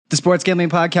The Sports Gambling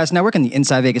Podcast Network and the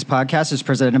Inside Vegas podcast is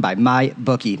presented by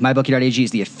MyBookie. MyBookie.ag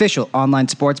is the official online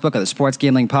sportsbook of the Sports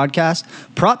Gambling Podcast.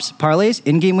 Props, parlays,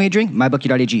 in-game wagering,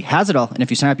 MyBookie.ag has it all. And if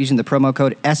you sign up using the promo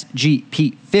code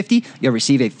SGP50, you'll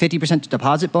receive a 50%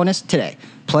 deposit bonus today.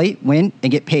 Play, win,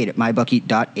 and get paid at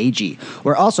MyBookie.ag.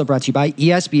 We're also brought to you by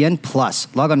ESPN Plus.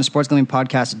 Log on to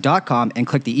SportsGamblingPodcast.com and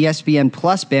click the ESPN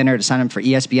Plus banner to sign up for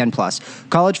ESPN Plus.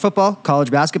 College football, college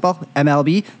basketball,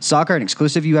 MLB, soccer, and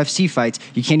exclusive UFC fights.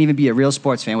 You can't even be a real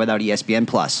sports fan without ESPN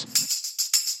Plus.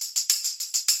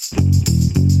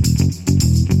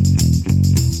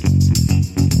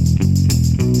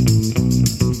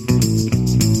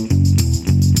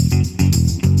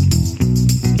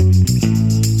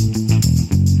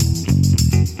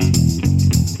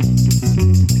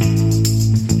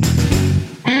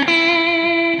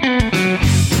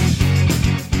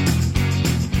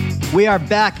 We are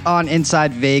back on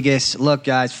Inside Vegas. Look,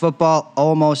 guys, football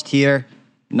almost here.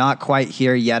 Not quite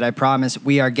here yet, I promise.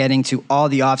 We are getting to all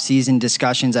the off-season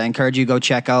discussions. I encourage you to go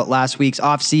check out last week's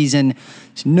off-season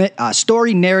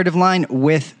story narrative line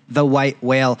with the White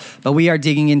Whale. But we are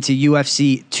digging into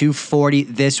UFC 240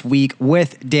 this week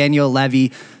with Daniel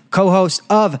Levy, co-host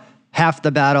of Half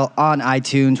the Battle on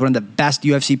iTunes, one of the best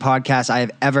UFC podcasts I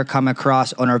have ever come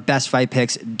across, owner of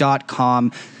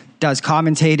BestFightPicks.com. Does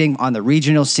commentating on the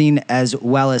regional scene as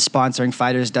well as sponsoring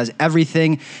fighters, does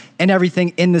everything and everything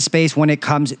in the space when it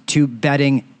comes to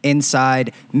betting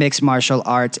inside mixed martial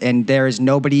arts. And there is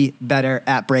nobody better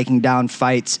at breaking down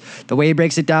fights. The way he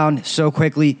breaks it down so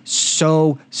quickly,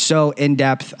 so in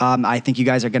depth. I think you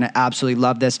guys are going to absolutely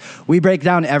love this. We break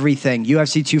down everything,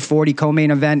 UFC 240 co-main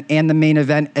event and the main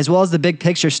event, as well as the big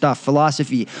picture stuff,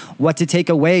 philosophy, what to take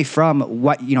away from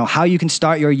what, how you can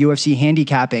start your UFC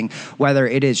handicapping, whether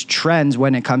it is trends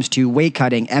when it comes to weight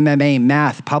cutting, MMA,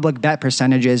 math, public bet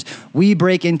percentages. We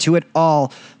break into it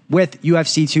all with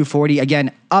UFC 240.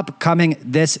 Again, upcoming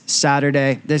this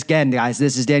Saturday. This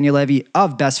is Daniel Levy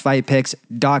of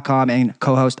BestFightPicks.com and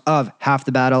co-host of Half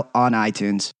the Battle on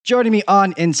iTunes. Joining me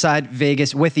on Inside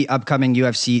Vegas with the upcoming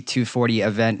UFC 240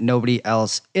 event, nobody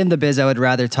else in the biz I would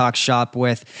rather talk shop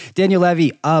with. Daniel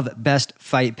Levy of Best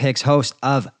Fight Picks, host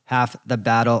of Half the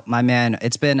Battle. My man,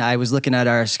 I was looking at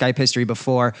our Skype history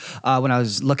before when I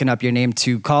was looking up your name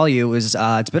to call you. It's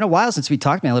been a while since we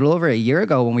talked, man, a little over a year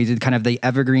ago when we did kind of the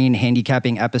evergreen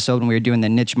handicapping episode when we were doing the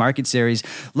niche market series,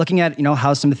 looking at,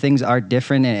 how some things are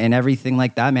different and everything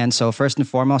like that, man. So first and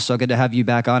foremost, so good to have you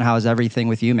back on. How's everything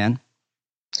with you, man?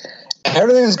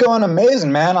 Everything's going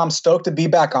amazing, man. I'm stoked to be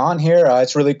back on here.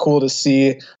 It's really cool to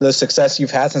see the success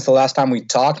you've had since the last time we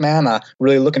talked, man.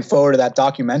 Really looking forward to that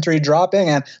documentary dropping,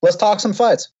 and let's talk some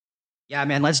fights. Yeah,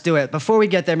 man, let's do it. Before we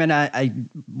get there, man, I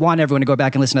want everyone to go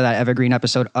back and listen to that evergreen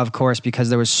episode, of course, because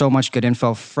there was so much good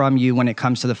info from you when it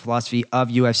comes to the philosophy of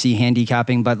UFC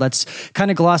handicapping. But let's kind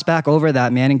of gloss back over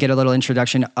that, man, and get a little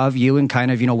introduction of you and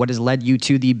kind of, what has led you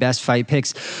to the Best Fight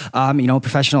Picks,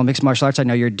 professional mixed martial arts. I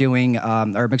know you're doing,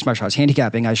 or mixed martial arts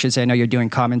handicapping, I should say. I know you're doing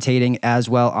commentating as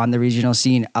well on the regional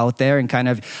scene out there, and kind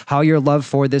of how your love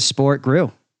for this sport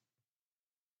grew.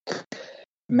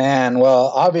 Man,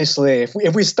 well, obviously,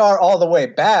 if we start all the way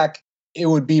back, it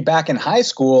would be back in high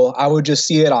school. I would just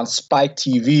see it on Spike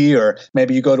TV, or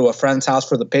maybe you go to a friend's house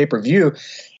for the pay-per-view.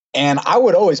 And I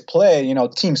would always play,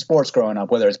 team sports growing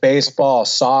up, whether it's baseball,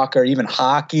 soccer, even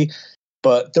hockey.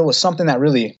 But there was something that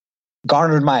really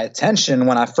garnered my attention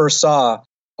when I first saw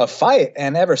a fight.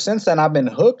 And ever since then, I've been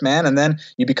hooked, man. And then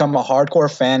you become a hardcore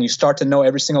fan. You start to know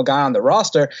every single guy on the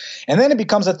roster. And then it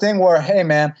becomes a thing where, hey,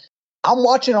 man, I'm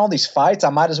watching all these fights. I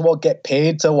might as well get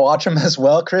paid to watch them as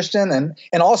well, Christian.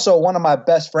 And also one of my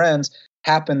best friends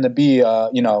happened to be,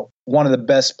 one of the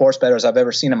best sports bettors I've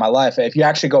ever seen in my life. If you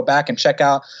actually go back and check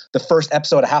out the first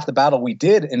episode of Half the Battle we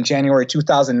did in January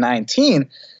 2019,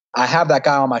 I have that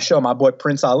guy on my show, my boy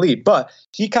Prince Ali. But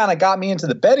he kind of got me into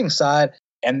the betting side.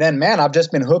 And then, man, I've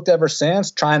just been hooked ever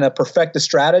since, trying to perfect the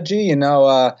strategy.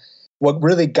 What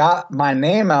really got my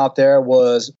name out there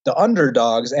was the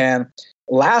underdogs. And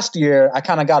last year, I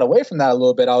kind of got away from that a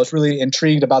little bit. I was really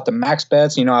intrigued about the max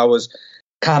bets. I was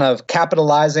kind of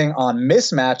capitalizing on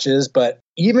mismatches. But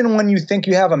even when you think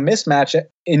you have a mismatch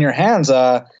in your hands,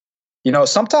 sometimes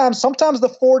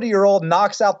the 40-year-old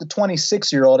knocks out the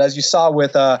 26-year-old, as you saw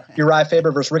with Uriah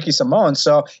Faber versus Ricky Simon.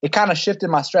 So it kind of shifted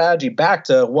my strategy back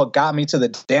to what got me to the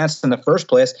dance in the first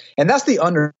place. And that's the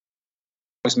underdogs,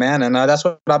 man. And that's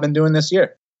what I've been doing this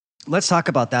year. Let's talk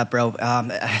about that, bro.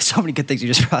 So many good things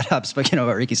you just brought up. Speaking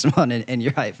about Ricky Simon and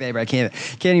Uriah Faber, I can't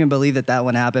even believe that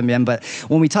one happened, man. But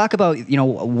when we talk about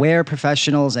where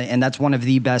professionals, and that's one of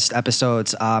the best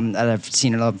episodes that I've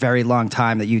seen in a very long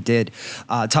time that you did,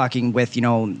 talking with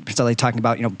talking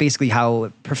about basically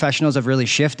how professionals have really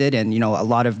shifted, and a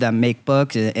lot of them make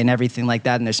books and everything like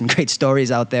that. And there's some great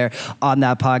stories out there on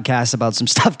that podcast about some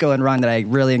stuff going wrong that I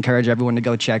really encourage everyone to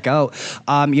go check out.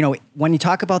 When you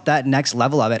talk about that next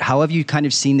level of it, how have you kind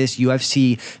of seen this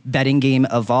UFC betting game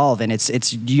evolve? And it's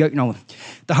the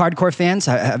hardcore fans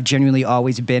have genuinely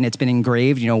always been, it's been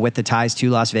engraved, with the ties to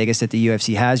Las Vegas that the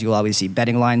UFC has. You'll always see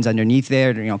betting lines underneath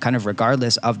there, kind of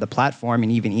regardless of the platform,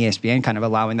 and even ESPN kind of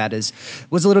allowing that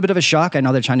was a little bit of a shock. I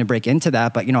know they're trying to break into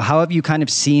that, but how have you kind of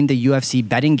seen the UFC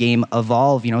betting game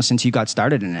evolve, since you got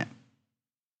started in it?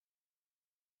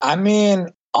 I mean,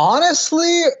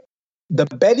 honestly, the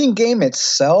betting game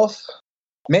itself,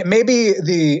 maybe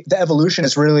the evolution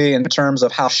is really in terms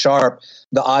of how sharp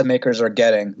the odd makers are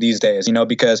getting these days,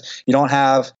 because you don't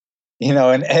have,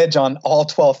 an edge on all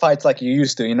 12 fights like you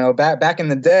used to. Back in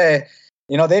the day,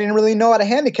 they didn't really know how to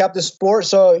handicap the sport,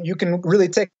 so you can really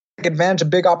take advantage of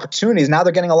big opportunities. Now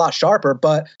they're getting a lot sharper,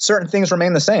 but certain things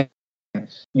remain the same.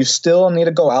 You still need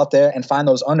to go out there and find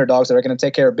those underdogs that are going to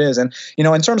take care of biz. And,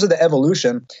 in terms of the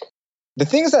evolution, the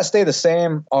things that stay the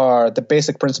same are the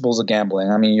basic principles of gambling.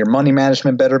 I mean, your money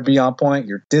management better be on point,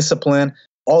 your discipline,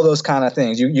 all those kind of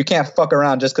things. You can't fuck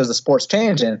around just because the sport's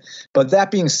changing. But that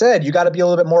being said, you got to be a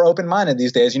little bit more open-minded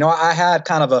these days. I had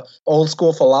kind of a old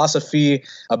school philosophy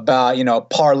about,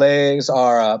 parlays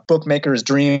are a bookmaker's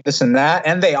dream, this and that.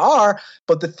 And they are.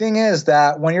 But the thing is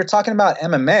that when you're talking about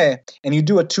MMA and you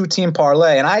do a 2-team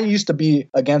parlay, and I used to be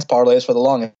against parlays for the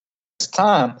longest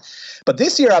time, but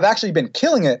this year I've actually been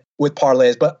killing it with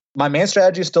parlays. But my main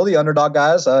strategy is still the underdog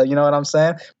guys. You know what I'm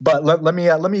saying? But let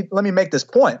me make this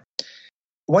point.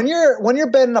 When you're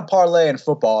betting a parlay in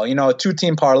football, a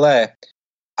 2-team parlay,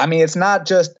 I mean, it's not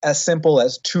just as simple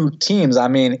as 2 teams. I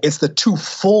mean, it's the 2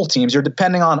 full teams. You're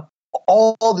depending on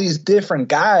all these different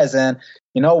guys, and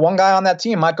one guy on that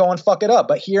team might go and fuck it up.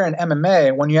 But here in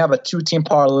MMA, when you have a 2-team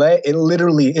parlay, it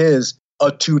literally is a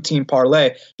 2-team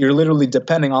parlay. You're literally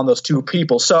depending on those 2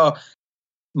 people. So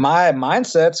my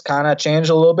mindset's kind of changed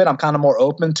a little bit. I'm kind of more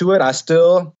open to it. I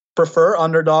still prefer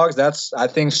underdogs. I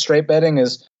think straight betting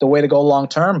is the way to go long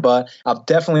term, but I've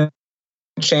definitely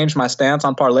changed my stance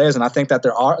on parlays, and I think that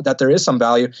there is some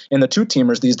value in the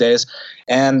 2-teamers these days.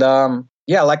 And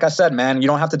yeah, like I said, man, you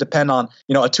don't have to depend on,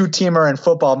 a 2-teamer in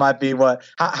football might be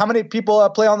how many people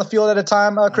play on the field at a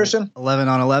time, Christian? 11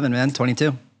 on 11, man,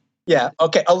 22. Yeah.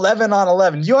 Okay. 11 on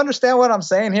 11. Do you understand what I'm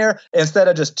saying here? Instead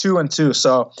of just 2 and 2.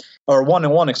 Or 1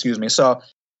 and 1, excuse me. So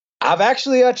I've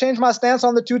actually changed my stance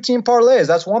on the 2-team parlays.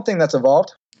 That's one thing that's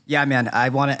evolved. Yeah, man, I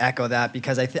want to echo that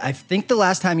because I think the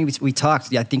last time we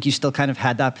talked, I think you still kind of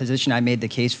had that position. I made the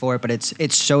case for it, but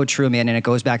it's so true, man. And it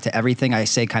goes back to everything I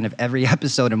say kind of every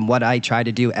episode and what I try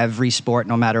to do every sport,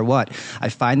 no matter what. I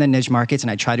find the niche markets and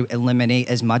I try to eliminate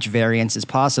as much variance as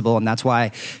possible. And that's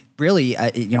why really,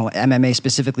 MMA,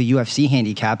 specifically UFC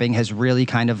handicapping, has really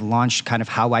kind of launched kind of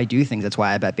how I do things. That's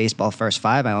why I bet baseball first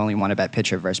 5. I only want to bet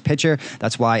pitcher versus pitcher.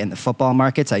 That's why in the football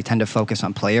markets, I tend to focus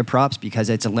on player props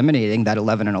because it's eliminating that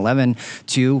 11 and 11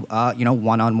 to,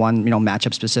 one-on-one,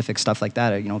 matchup specific stuff like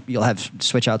that. You'll have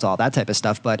switch outs, all that type of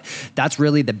stuff. But that's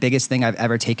really the biggest thing I've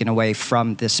ever taken away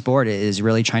from this sport is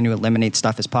really trying to eliminate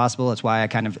stuff as possible. That's why I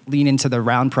kind of lean into the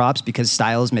round props because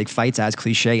styles make fights, as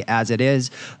cliche as it is.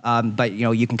 But,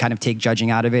 you can kind of take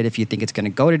judging out of it if you think it's going to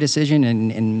go to decision,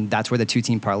 and that's where the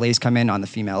 2-team parlays come in on the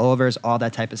female overs, all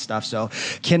that type of stuff. So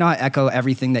cannot echo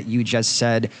everything that you just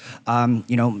said,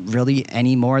 really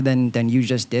any more than you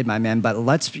just did, my man. But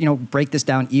let's, break this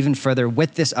down even further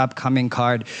with this upcoming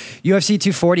card. UFC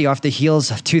 240 off the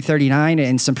heels of 239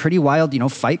 and some pretty wild,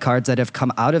 fight cards that have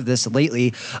come out of this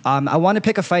lately. I want to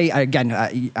pick a fight. Again,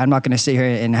 I'm not going to sit here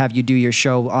and have you do your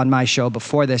show on my show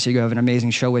before this. You have an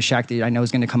amazing show with Shaq that I know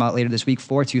is going to come out later this week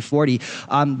for 240.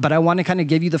 But I want to kind of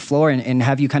give you the floor and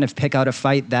have you kind of pick out a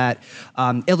fight that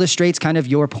illustrates kind of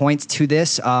your points to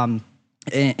this.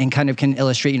 And kind of can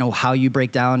illustrate, how you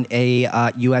break down a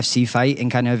UFC fight and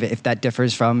kind of if that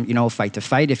differs from, fight to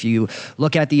fight. If you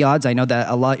look at the odds, I know that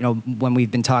a lot, when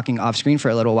we've been talking off screen for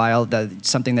a little while,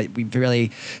 something that we've really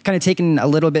kind of taken a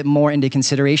little bit more into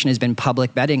consideration has been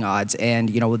public betting odds. And,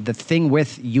 the thing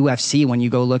with UFC, when you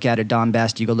go look at a Dom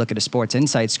Best, you go look at a Sports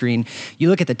Insight screen, you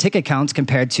look at the ticket counts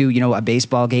compared to, a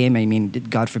baseball game, I mean,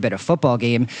 God forbid, a football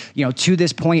game, to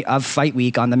this point of fight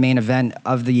week on the main event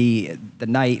of the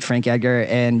night, Frank Edgar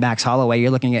Tucker and Max Holloway,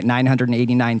 you're looking at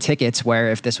 989 tickets,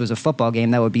 where if this was a football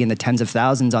game, that would be in the tens of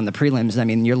thousands on the prelims. I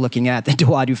mean, you're looking at the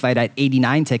Dawodu fight at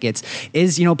 89 tickets.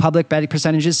 Is, public betting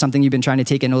percentages something you've been trying to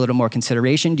take into a little more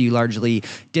consideration? Do you largely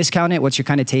discount it? What's your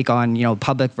kind of take on,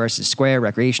 public versus square,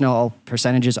 recreational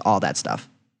percentages, all that stuff?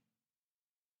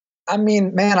 I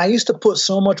mean, man, I used to put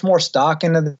so much more stock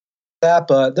into that,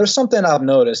 but there's something I've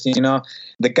noticed,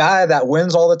 the guy that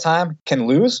wins all the time can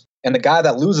lose, and the guy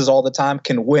that loses all the time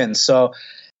can win. So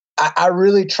I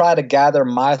really try to gather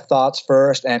my thoughts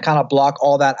first and kind of block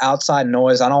all that outside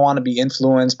noise. I don't want to be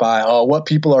influenced by, what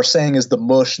people are saying is the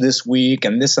mush this week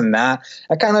and this and that.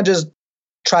 I kind of just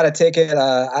try to take it.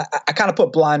 I kind of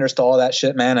put blinders to all that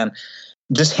shit, man, and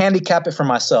just handicap it for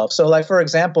myself. So, like, for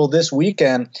example, this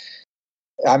weekend,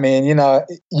 I mean,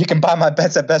 you can buy my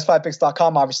bets at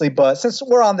bestfightpicks.com, obviously, but since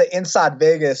we're on the Inside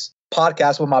Vegas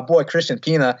podcast with my boy Christian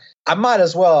Pina, I might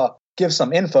as well give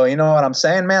some info. You know what I'm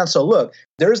saying, man? So look,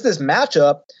 there's this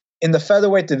matchup in the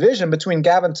featherweight division between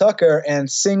Gavin Tucker and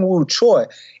Seung-Woo Choi.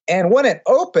 And when it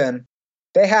opened,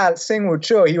 they had Seung-Woo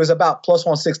Choi. He was about plus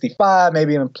 165,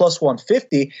 maybe even plus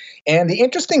 150. And the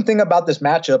interesting thing about this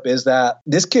matchup is that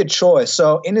this kid Choi,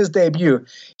 so in his debut,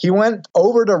 he went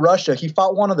over to Russia. He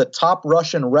fought one of the top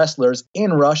Russian wrestlers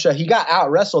in Russia. He got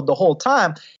out-wrestled the whole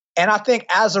time. And I think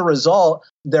as a result,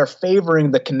 they're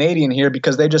favoring the Canadian here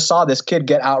because they just saw this kid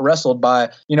get out-wrestled by,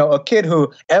 a kid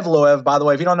who, Evloev, by the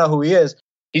way, if you don't know who he is,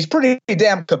 he's pretty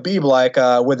damn Khabib-like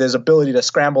with his ability to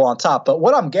scramble on top. But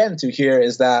what I'm getting to here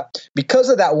is that because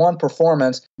of that one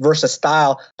performance versus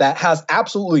style that has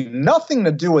absolutely nothing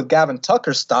to do with Gavin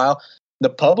Tucker's style, the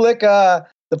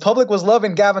public was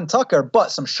loving Gavin Tucker, but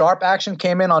some sharp action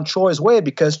came in on Choi's way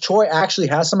because Choi actually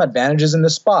has some advantages in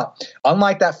this spot.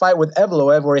 Unlike that fight with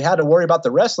Evloev where he had to worry about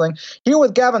the wrestling, here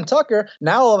with Gavin Tucker,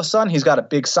 now all of a sudden he's got a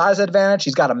big size advantage,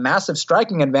 he's got a massive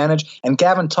striking advantage, and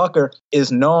Gavin Tucker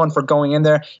is known for going in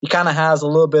there. He kind of has a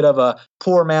little bit of a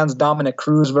poor man's Dominic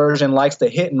Cruz version, likes to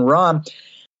hit and run.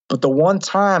 But the one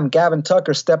time Gavin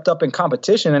Tucker stepped up in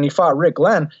competition and he fought Rick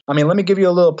Glenn, I mean, let me give you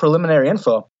a little preliminary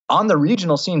info. On the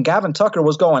regional scene, Gavin Tucker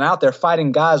was going out there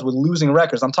fighting guys with losing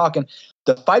records. I'm talking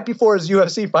the fight before his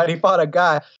UFC fight, he fought a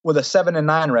guy with a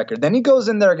 7-9 record. Then he goes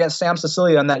in there against Sam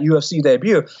Sicilia on that UFC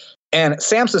debut. And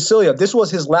Sam Sicilia, this was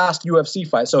his last UFC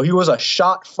fight. So he was a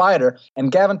shot fighter.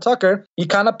 And Gavin Tucker, he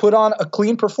kind of put on a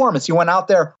clean performance. He went out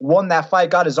there, won that fight,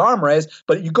 got his arm raised.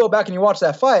 But you go back and you watch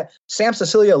that fight, Sam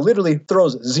Sicilia literally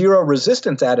throws zero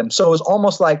resistance at him. So it was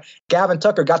almost like Gavin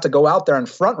Tucker got to go out there and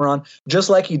front run, just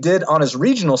like he did on his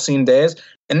regional scene days.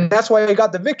 And that's why he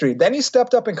got the victory. Then he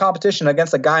stepped up in competition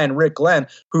against a guy in Rick Glenn,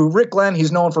 who Rick Glenn,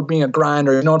 he's known for being a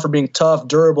grinder. He's known for being tough,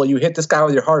 durable. You hit this guy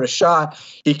with your hardest shot,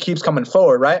 he keeps coming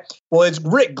forward, right? Well, it's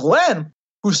Rick Glenn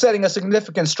who's setting a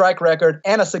significant strike record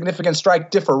and a significant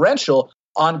strike differential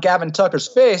on Gavin Tucker's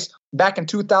face back in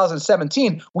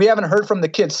 2017. We haven't heard from the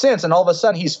kid since, and all of a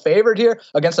sudden he's favored here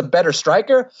against a better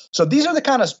striker. So these are the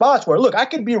kind of spots where, look, I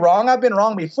could be wrong. I've been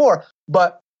wrong before,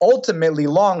 but ultimately,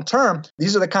 long term,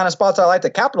 these are the kind of spots I like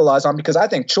to capitalize on because I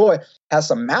think Choi has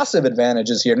some massive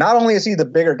advantages here. Not only is he the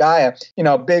bigger guy,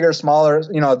 bigger, smaller,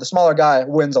 the smaller guy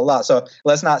wins a lot. So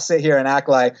let's not sit here and act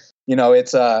like,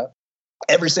 it's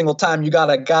every single time you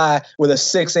got a guy with a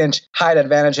 6-inch height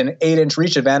advantage and an 8-inch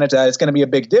reach advantage, that it's going to be a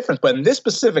big difference. But in this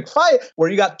specific fight where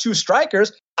you got two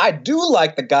strikers, I do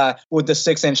like the guy with the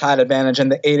 6-inch height advantage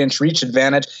and the 8-inch reach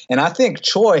advantage. And I think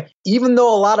Choi, even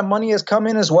though a lot of money has come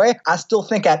in his way, I still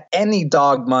think at any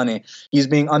dog money, he's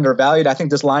being undervalued. I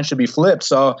think this line should be flipped.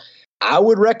 So I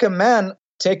would recommend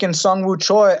taking Seung-Woo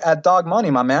Choi at dog money,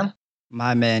 my man.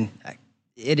 My man.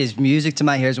 It is music to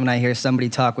my ears when I hear somebody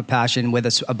talk with passion with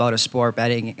us about a sport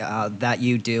betting that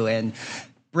you do. And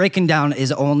breaking down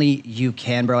is only you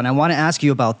can, bro. And I want to ask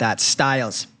you about that.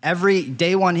 Styles. Every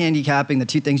day one handicapping, the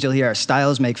two things you'll hear are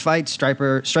styles make fights,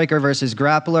 striker versus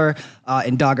grappler,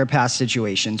 in dog or pass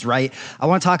situations, right? I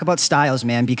want to talk about styles,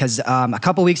 man, because a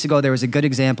couple weeks ago, there was a good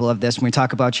example of this when we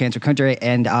talk about Chance Kuntre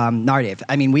and Nardev.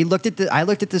 I mean, I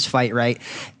looked at this fight, right?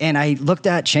 And I looked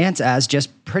at Chance as just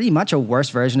pretty much a worse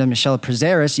version of Michel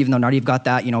Prazeres, even though Nardev got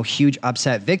that, huge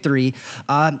upset victory.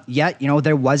 Yet,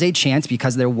 there was a chance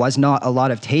because there was not a lot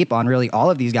of tape on really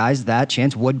all of these guys that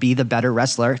Chance would be the better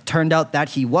wrestler. Turned out that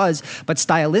he was, but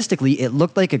stylistically, it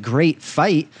looked like a great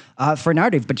fight for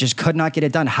Nardev, but just could not get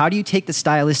it done. How do you take the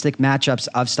stylistic matchups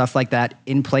of stuff like that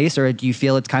in place, or do you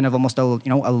feel it's kind of almost a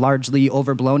largely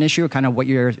overblown issue, or kind of what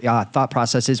your thought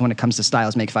process is when it comes to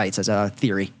styles make fights as a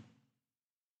theory?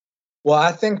 Well,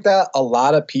 I think that a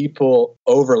lot of people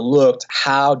overlooked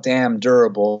how damn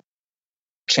durable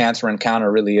Chance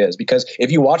Rencounter really is. Because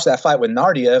if you watch that fight with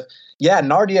Nardiev, yeah,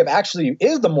 Nardiev actually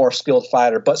is the more skilled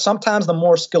fighter, but sometimes the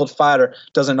more skilled fighter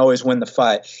doesn't always win the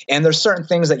fight. And there's certain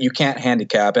things that you can't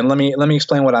handicap. And let me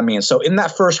explain what I mean. So in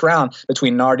that first round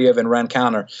between Nardiev and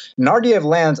Rencounter, Nardiev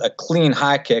lands a clean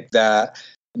high kick that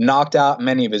knocked out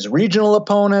many of his regional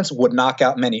opponents, would knock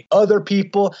out many other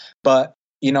people, but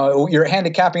you're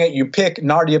handicapping it. You pick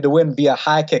Nardiev to win via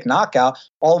high kick knockout.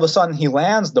 All of a sudden, he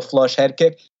lands the flush head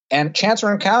kick, and Chance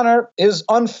Rencounter is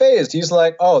unfazed. He's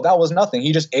like, oh, that was nothing.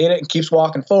 He just ate it and keeps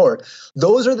walking forward.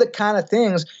 Those are the kind of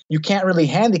things you can't really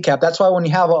handicap. That's why when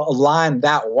you have a line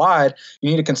that wide, you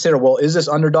need to consider, well, is this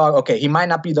underdog? Okay, he might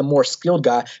not be the more skilled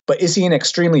guy, but is he an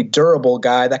extremely durable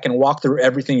guy that can walk through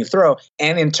everything you throw?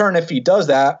 And in turn, if he does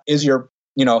that, is your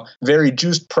very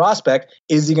juiced prospect,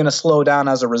 is he going to slow down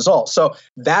as a result? So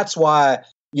that's why,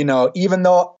 even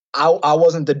though I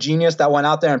wasn't the genius that went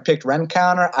out there and picked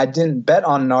Rencounter, I didn't bet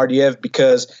on Nardiev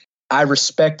because I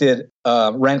respected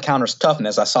Rencounter's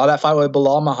toughness. I saw that fight with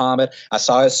Bilal Muhammad. I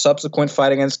saw his subsequent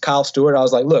fight against Kyle Stewart. I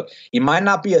was like, look, he might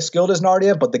not be as skilled as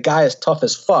Nardiev, but the guy is tough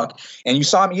as fuck. And you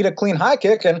saw him eat a clean high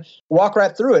kick and walk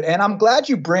right through it. And I'm glad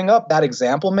you bring up that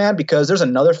example, man, because there's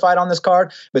another fight on this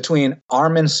card between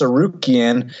Arman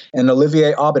Tsarukyan and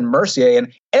Olivier Aubin-Mercier.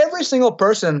 And every single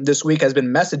person this week has been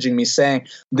messaging me saying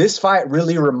this fight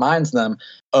really reminds them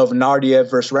of Nardiev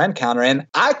versus Rencounter. And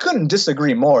I couldn't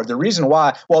disagree more. The reason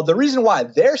why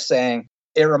they're saying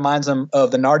it reminds them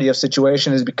of the Nardiev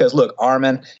situation is because, look,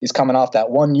 Arman, he's coming off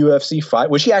that one UFC fight,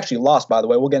 which he actually lost, by the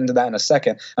way. We'll get into that in a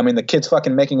second. I mean, the kid's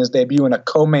fucking making his debut in a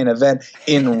co-main event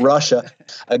in Russia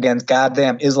against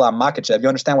goddamn Islam Makhachev. You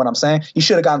understand what I'm saying? He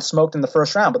should have gotten smoked in the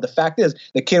first round. But the fact is,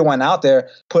 the kid went out there,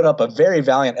 put up a very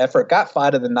valiant effort, got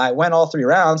fight of the night, went all 3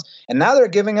 rounds, and now they're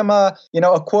giving him a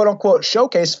quote-unquote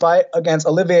showcase fight against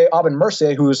Olivier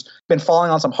Aubin-Mercier, who's been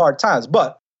falling on some hard times.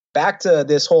 But back to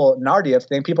this whole Nardiev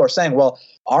thing, people are saying, well,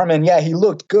 Arman, yeah, he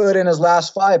looked good in his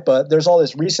last fight, but there's all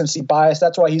this recency bias.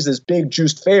 That's why he's this big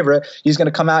juiced favorite. He's going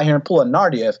to come out here and pull a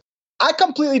Nardiev. I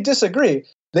completely disagree.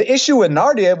 The issue with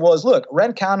Nardiev was, look,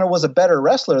 Rencounter was a better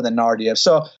wrestler than Nardiev.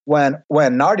 So when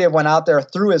Nardiev went out there,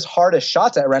 threw his hardest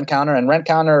shots at Rencounter, and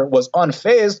Rencounter was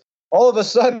unfazed, all of a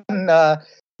sudden,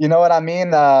 you know what I mean?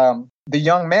 The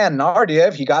young man,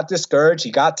 Nardiev, he got discouraged.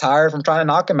 He got tired from trying to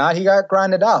knock him out. He got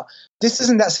grinded out. This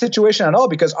isn't that situation at all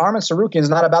because Arman Tsarukyan is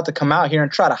not about to come out here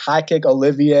and try to high kick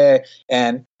Olivier.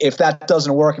 And if that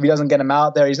doesn't work, if he doesn't get him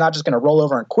out there, he's not just going to roll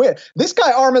over and quit. This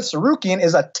guy, Arman Tsarukyan,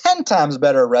 is a 10 times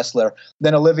better wrestler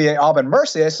than Olivier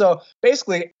Aubin-Mercier. So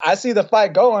basically, I see the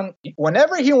fight going.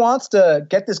 Whenever he wants to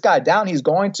get this guy down, he's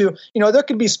going to. There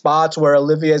could be spots where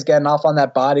Olivier is getting off on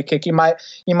that body kick. He might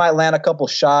land a couple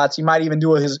shots. He might even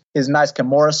do his nice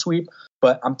Kimura sweep.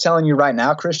 But I'm telling you right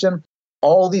now, Christian,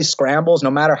 all these scrambles,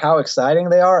 no matter how exciting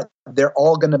they are, they're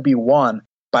all going to be won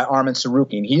by Arman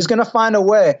Tsarukyan. He's going to find a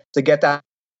way to get that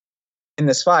in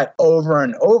this fight over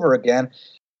and over again.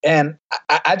 And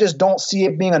I just don't see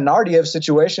it being a Nardiev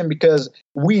situation because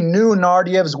we knew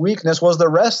Nardiev's weakness was the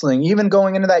wrestling. Even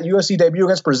going into that UFC debut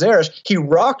against Prazeres, he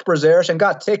rocked Prazeres and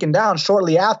got taken down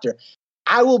shortly after.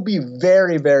 I will be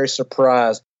very, very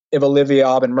surprised if Olivier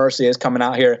Aubin-Mercier is coming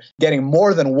out here getting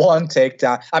more than one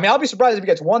takedown. I mean, I'll be surprised if he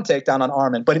gets one takedown on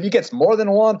Arman, but if he gets more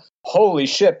than one, holy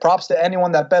shit, props to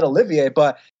anyone that bet Olivier.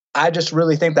 But I just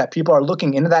really think that people are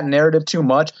looking into that narrative too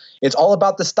much. It's all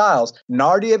about the styles.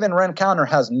 Nardiev and Rencounter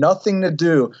has nothing to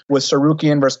do with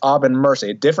Tsarukyan versus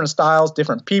Aubin-Mercier. Different styles,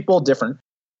 different people, different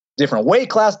weight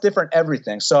class, different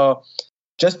everything. So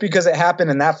just because it happened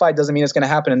in that fight doesn't mean it's going to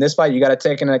happen in this fight. You got to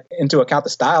take into account the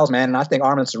styles, man. And I think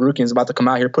Arman Tsarukyan is about to come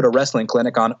out here, put a wrestling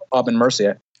clinic on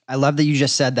Aubin-Mercier. I love that you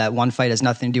just said that one fight has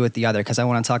nothing to do with the other because I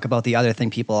want to talk about the other thing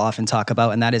people often talk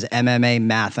about, and that is MMA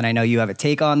math. And I know you have a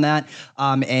take on that.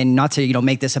 And not to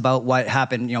make this about what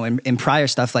happened in prior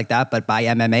stuff like that, but by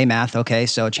MMA math, okay,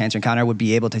 so Chance Rencounter would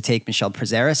be able to take Michel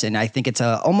Prazeres, and I think it's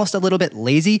almost a little bit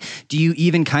lazy. Do you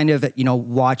even kind of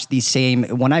watch the same?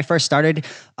 When I first started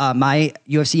my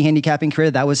UFC handicapping career,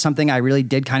 that was something I really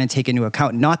did kind of take into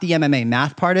account, not the MMA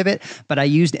math part of it, but I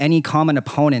used any common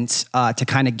opponents to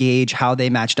kind of gauge how they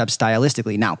matched up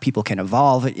stylistically. Now, people can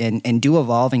evolve and do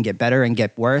evolve and get better and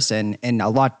get worse, and a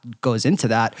lot goes into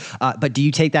that. But do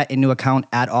you take that into account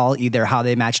at all, either how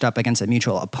they matched up against a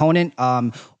mutual opponent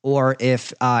or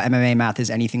if MMA math is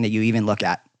anything that you even look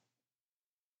at?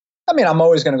 I mean, I'm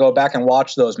always going to go back and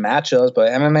watch those matchups, but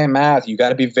MMA math, you got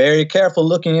to be very careful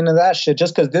looking into that shit.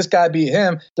 Just because this guy beat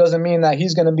him doesn't mean that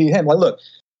he's going to beat him. Like, look,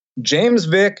 James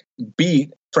Vick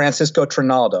beat Francisco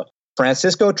Trinaldo.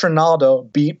 Francisco Trinaldo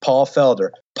beat Paul Felder.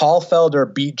 Paul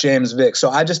Felder beat James Vick. So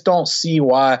I just don't see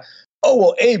why oh,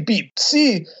 well, A beat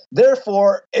C,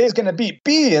 therefore A is going to beat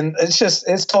B. And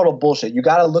it's total bullshit. You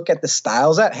got to look at the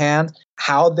styles at hand,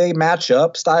 how they match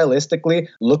up stylistically,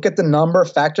 look at the number,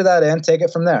 factor that in, take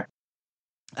it from there.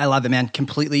 I love it, man.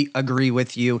 Completely agree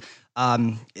with you.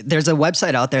 There's a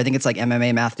website out there, I think it's like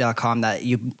MMAmath.com, that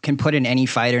you can put in any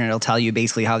fighter and it'll tell you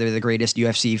basically how they're the greatest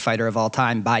UFC fighter of all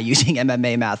time by using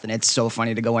MMA math. And it's so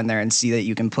funny to go in there and see that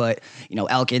you can put,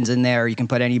 Elkins in there, or you can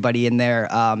put anybody in there,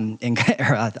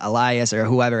 or Elias or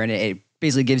whoever, and it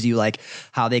basically gives you like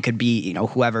how they could be,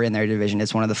 whoever in their division.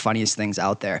 It's one of the funniest things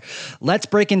out there. Let's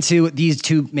break into these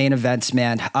two main events,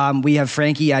 man. We have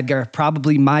Frankie Edgar,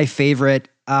 probably my favorite,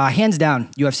 hands down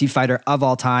UFC fighter of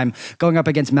all time, going up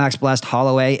against Max Blessed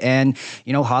Holloway. And,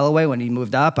 Holloway, when he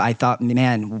moved up, I thought,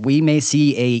 man, we may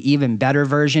see a even better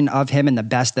version of him and the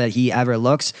best that he ever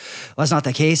looks. Well, that's not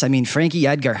the case. I mean, Frankie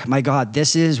Edgar, my God,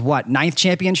 this is what, 9th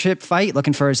championship fight,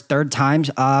 looking for his 3rd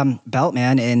time belt,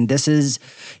 man. And this is,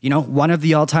 one of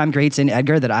the all-time greats in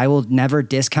Edgar that I will never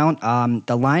discount.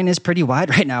 The line is pretty wide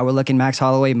right now. We're looking Max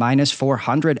Holloway minus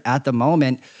 400 at the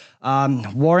moment.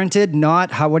 Warranted,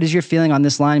 not. What is your feeling on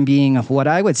this line being what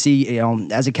I would see,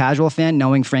 as a casual fan,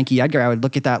 knowing Frankie Edgar, I would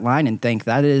look at that line and think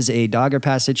that is a dog or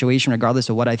pass situation, regardless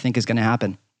of what I think is going to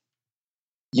happen.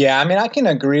 Yeah, I mean, I can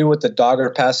agree with the dog or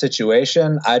pass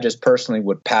situation. I just personally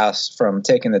would pass from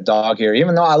taking the dog here,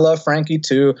 even though I love Frankie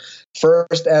too.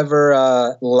 First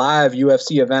ever live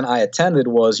UFC event I attended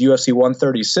was UFC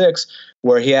 136,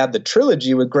 where he had the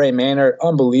trilogy with Gray Maynard.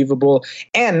 Unbelievable.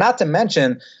 And not to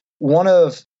mention, one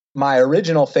of my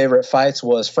original favorite fights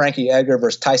was Frankie Edgar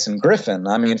versus Tyson Griffin.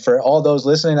 I mean, for all those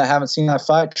listening that haven't seen that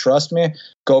fight, trust me,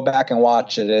 go back and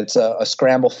watch it. It's a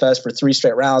scramble fest for 3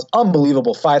 straight rounds.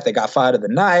 Unbelievable fight. They got fight of the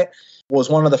night. Was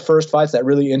one of the first fights that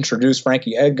really introduced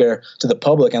Frankie Edgar to the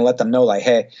public and let them know, like,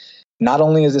 hey, not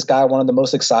only is this guy one of the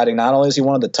most exciting, not only is he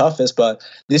one of the toughest, but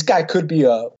this guy could be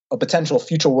a potential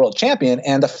future world champion.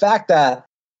 And the fact that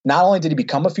not only did he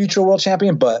become a future world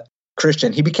champion, but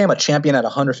Christian, he became a champion at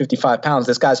 155 pounds.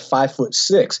 This guy's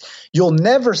 5'6". You'll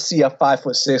never see a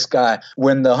 5'6" guy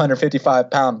win the 155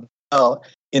 pound belt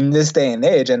in this day and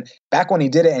age. And back when he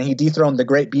did it and he dethroned the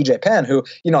great BJ Penn, who,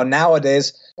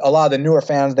 nowadays, a lot of the newer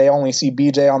fans, they only see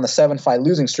BJ on the 7-fight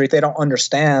losing streak. They don't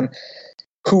understand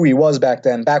who he was back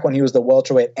then, back when he was the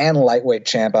welterweight and lightweight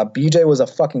champ. BJ was a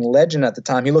fucking legend at the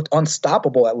time. He looked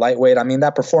unstoppable at lightweight. I mean,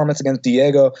 that performance against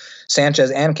Diego Sanchez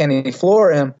and Kenny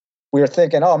Florian, we were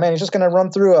thinking, oh man, he's just going to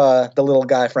run through the little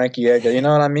guy, Frankie Edgar. You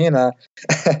know what I mean?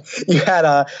 You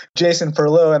had Jason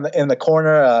Perleau in the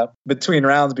corner between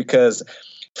rounds because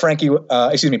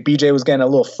BJ was getting a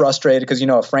little frustrated because,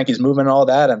 Frankie's moving and all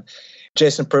that. And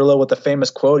Jason Perleau with the famous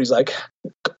quote, he's like,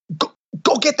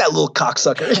 go get that little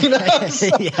cocksucker.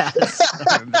 Yes,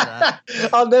 I remember that.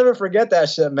 I'll never forget that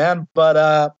shit, man.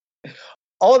 But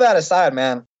all that aside,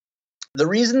 man, the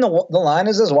reason the line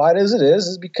is as wide as it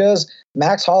is because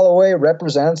Max Holloway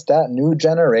represents that new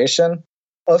generation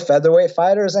of featherweight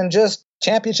fighters and just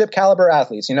championship caliber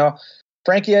athletes.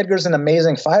 Frankie Edgar's an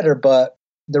amazing fighter, but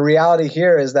the reality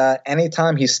here is that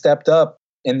anytime he stepped up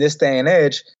in this day and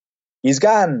age, he's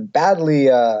gotten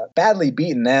badly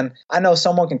beaten. And I know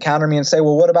someone can counter me and say,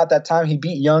 well, what about that time he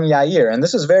beat young Yair? And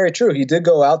this is very true. He did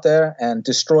go out there and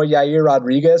destroy Yair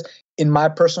Rodriguez. In my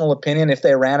personal opinion, if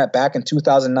they ran it back in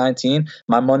 2019,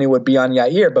 my money would be on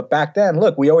Yair. But back then,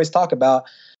 look, we always talk about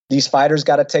these fighters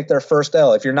got to take their first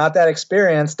L. If you're not that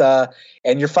experienced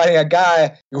and you're fighting a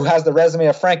guy who has the resume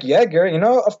of Frankie Edgar,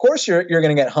 of course you're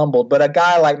going to get humbled. But a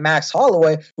guy like Max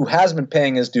Holloway, who has been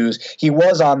paying his dues, he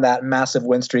was on that massive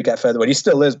win streak at featherweight. He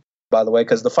still is, by the way,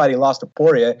 because the fight he lost to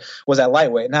Poirier was at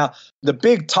lightweight. Now, the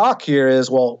big talk here is,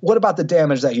 well, what about the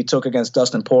damage that he took against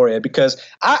Dustin Poirier? Because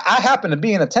I happened to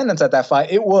be in attendance at that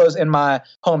fight. It was in my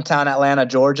hometown, Atlanta,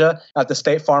 Georgia, at the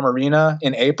State Farm Arena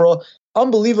in April.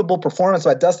 Unbelievable performance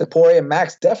by Dustin Poirier.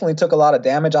 Max definitely took a lot of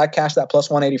damage. I cashed that plus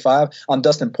 185 on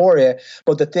Dustin Poirier.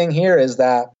 But the thing here is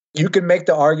that you can make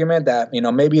the argument that,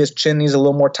 maybe his chin needs a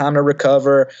little more time to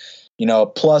recover.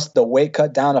 Plus the weight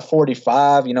cut down to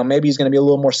 45, maybe he's going to be a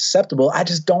little more susceptible. I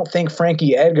just don't think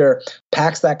Frankie Edgar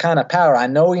packs that kind of power. I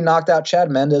know he knocked out Chad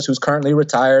Mendes, who's currently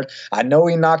retired. I know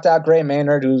he knocked out Gray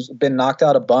Maynard, who's been knocked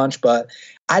out a bunch, but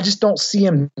I just don't see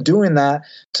him doing that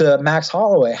to Max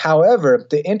Holloway. However,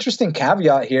 the interesting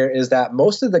caveat here is that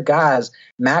most of the guys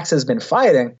Max has been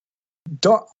fighting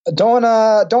don't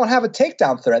have a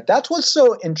takedown threat. That's what's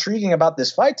so intriguing about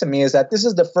this fight to me, is that this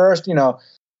is the first,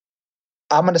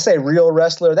 I'm going to say real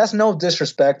wrestler. That's no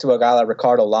disrespect to a guy like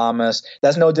Ricardo Lamas.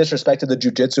 That's no disrespect to the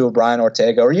jiu-jitsu of Brian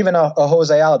Ortega or even a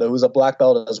Jose Aldo, who's a black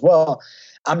belt as well.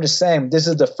 I'm just saying this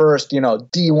is the first,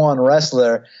 D1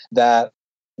 wrestler that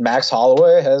Max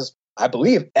Holloway has I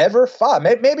believe, ever fought.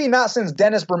 Maybe not since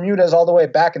Dennis Bermudez all the way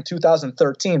back in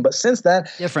 2013, but since then,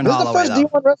 different this Holloway, is the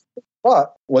first D1 wrestler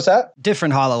fought. What's that?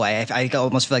 Different Holloway. I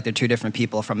almost feel like they're two different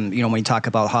people from, when you talk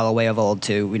about Holloway of old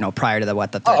to, prior to the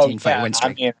 13 fight win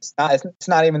streak. I mean, it's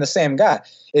not even the same guy.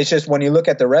 It's just when you look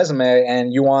at the resume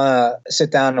and you want to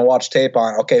sit down and watch tape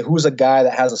on, okay, who's a guy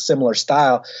that has a similar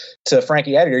style to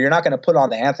Frankie Edgar? You're not going to put on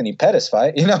the Anthony Pettis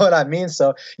fight. You know what I mean?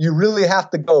 So you really have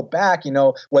to go back,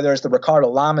 whether it's the Ricardo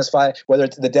Lamas fight, whether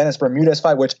it's the Dennis Bermudez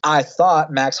fight, which I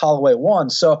thought Max Holloway won.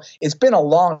 So it's been a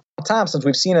long time since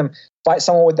we've seen him fight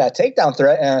someone with that takedown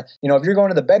threat. And, if you're going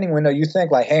to the betting window, you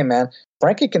think like, hey, man,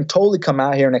 Frankie can totally come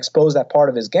out here and expose that part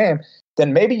of his game.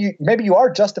 Then maybe you are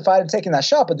justified in taking that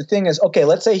shot. But the thing is, okay,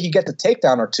 let's say he gets a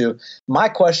takedown or two. My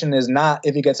question is not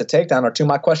if he gets a takedown or two.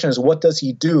 My question is, what does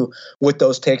he do with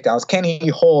those takedowns? Can he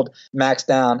hold Max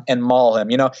down and maul him?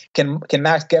 Can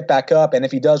Max get back up? And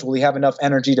if he does, will he have enough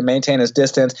energy to maintain his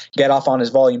distance, get off on his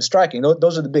volume striking?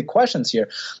 Those are the big questions here.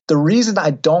 The reason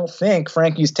I don't think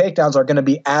Frankie's takedowns are going to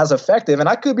be as effective, and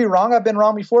I could be wrong, I've been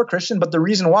wrong before, Christian, but the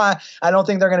reason why I don't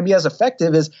think they're going to be as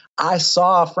effective is I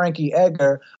saw Frankie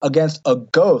Edgar against a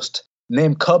ghost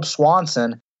named Cub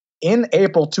Swanson in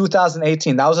April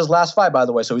 2018. That was his last fight, by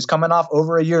the way. So he's coming off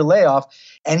over a year layoff,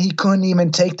 and he couldn't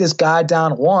even take this guy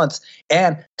down once.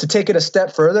 And to take it a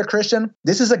step further, Christian,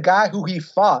 this is a guy who he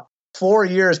fought 4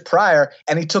 years prior,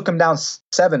 and he took him down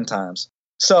 7 times.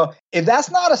 So if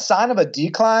that's not a sign of a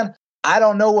decline, I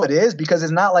don't know what is, because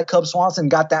it's not like Cub Swanson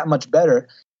got that much better.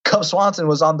 Cub Swanson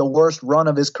was on the worst run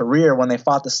of his career when they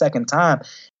fought the second time.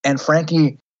 And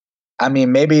Frankie, I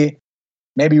mean, maybe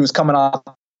he was coming off.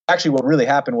 Actually, what really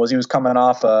happened was he was coming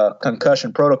off a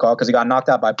concussion protocol because he got knocked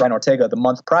out by Brian Ortega the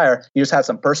month prior. He just had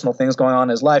some personal things going on in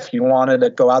his life. He wanted to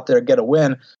go out there and get a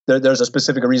win. There's a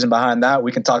specific reason behind that.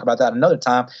 We can talk about that another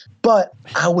time. But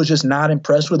I was just not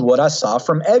impressed with what I saw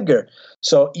from Edgar.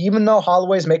 So even though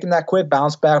Holloway's making that quick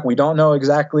bounce back, we don't know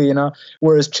exactly,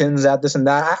 where his chin's at, this and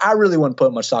that. I really wouldn't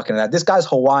put much stock into that. This guy's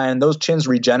Hawaiian. Those chins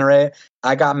regenerate.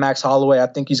 I got Max Holloway. I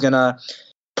think he's going to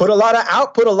put a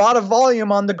lot of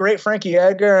volume on the great Frankie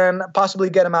Edgar and possibly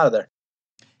get him out of there.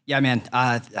 Yeah, man.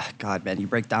 God, man, you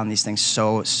break down these things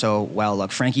so well.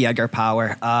 Look, Frankie Edgar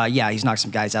power. He's knocked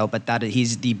some guys out, but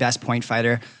he's the best point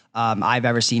fighter I've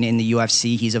ever seen in the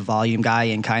UFC. He's a volume guy,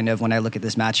 and kind of when I look at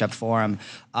this matchup for him,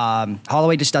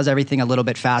 Holloway just does everything a little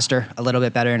bit faster, a little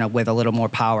bit better, and with a little more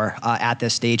power at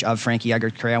this stage of Frankie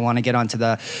Edgar's career. I want to get onto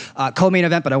the co-main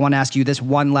event, but I want to ask you this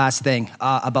one last thing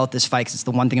about this fight, because it's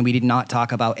the one thing we did not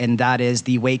talk about, and that is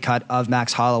the weight cut of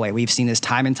Max Holloway. We've seen this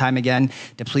time and time again.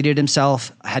 Depleted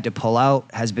himself, had to pull out,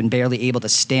 has been barely able to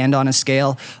stand on a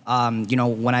scale.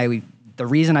 The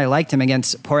reason I liked him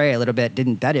against Poirier a little bit,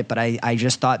 didn't bet it, but I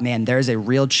just thought, man, there's a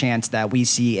real chance that we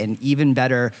see an even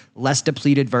better, less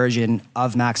depleted version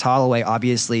of Max Holloway.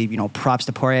 Obviously, props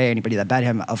to Poirier, anybody that bet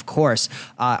him, of course.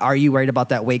 Are you worried about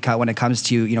that weight cut when it comes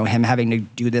to, him having to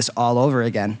do this all over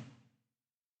again?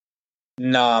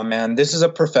 Nah, man, this is a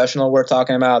professional we're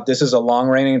talking about. This is a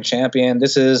long-reigning champion.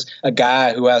 This is a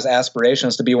guy who has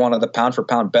aspirations to be one of the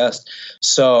pound-for-pound best.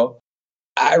 So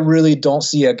I really don't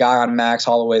see a guy on Max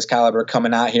Holloway's caliber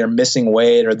coming out here missing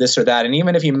weight or this or that. And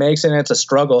even if he makes it and it's a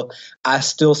struggle, I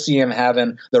still see him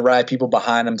having the right people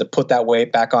behind him to put that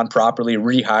weight back on properly,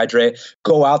 rehydrate,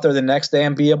 go out there the next day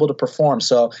and be able to perform.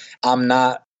 So I'm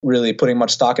not really putting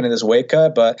much stock into this weight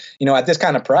cut. But, at this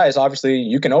kind of price, obviously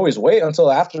you can always wait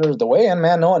until after the weigh-in,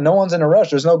 man. No one's in a rush.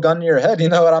 There's no gun to your head. You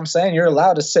know what I'm saying? You're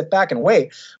allowed to sit back and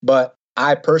wait. But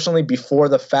I personally, before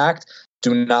the fact,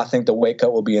 do not think the weight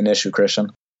cut will be an issue, Christian.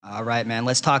 All right, man.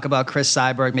 Let's talk about Cris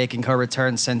Cyborg making her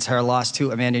return since her loss to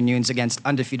Amanda Nunes against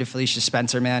undefeated Felicia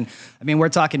Spencer, man. I mean, we're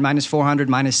talking minus 400,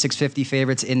 minus 650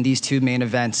 favorites in these two main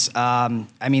events.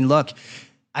 Look,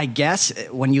 I guess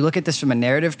when you look at this from a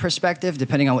narrative perspective,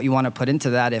 depending on what you want to put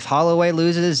into that, if Holloway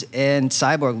loses and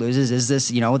Cyborg loses, is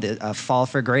this, a fall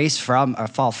from grace for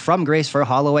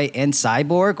Holloway and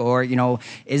Cyborg? Or,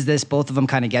 is this both of them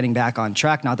kind of getting back on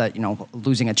track? Not that,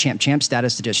 losing a champ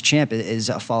status to just champ is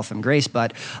a fall from grace,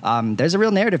 but there's a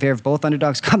real narrative here. If both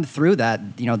underdogs come through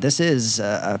that, this is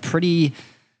a pretty...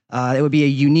 it would be a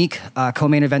unique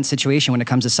co-main event situation when it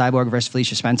comes to Cyborg versus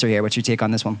Felicia Spencer here. What's your take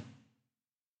on this one?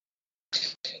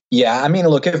 Yeah,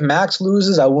 look, if Max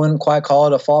loses, I wouldn't quite call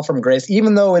it a fall from grace,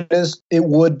 even though it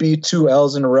would be 2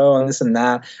 L's in a row and this and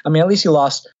that. At least he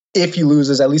lost. If he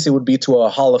loses, at least it would be to a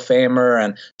Hall of Famer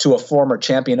and to a former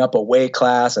champion up a weight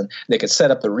class, and they could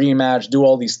set up the rematch, do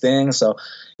all these things. So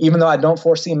even though I don't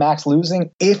foresee Max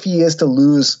losing, if he is to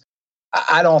lose,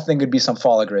 I don't think it'd be some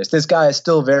fall of grace. This guy is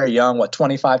still very young,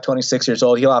 25, 26 years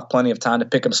old. He'll have plenty of time to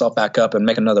pick himself back up and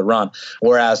make another run.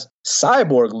 Whereas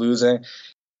Cyborg losing,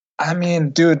 I mean,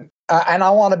 dude, and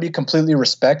I want to be completely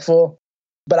respectful,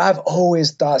 but I've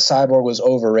always thought Cyborg was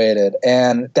overrated,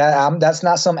 and that's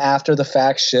not some after the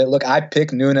fact shit. Look, I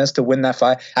picked Nunes to win that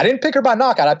fight. I didn't pick her by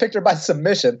knockout. I picked her by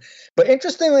submission. But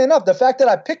interestingly enough, the fact that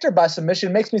I picked her by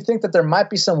submission makes me think that there might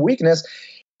be some weakness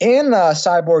in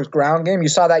Cyborg's ground game. You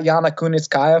saw that Yana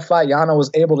Kunitskaya fight. Yana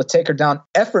was able to take her down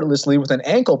effortlessly with an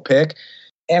ankle pick.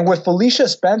 And with Felicia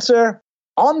Spencer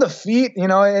on the feet, you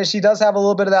know, she does have a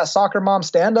little bit of that soccer mom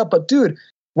stand-up. But, dude,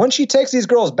 when she takes these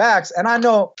girls' backs, and I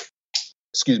know –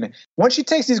 when she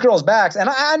takes these girls' backs, and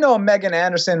I know Megan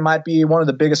Anderson might be one of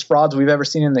the biggest frauds we've ever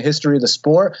seen in the history of the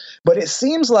sport, but it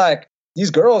seems like these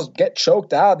girls get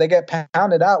choked out. They get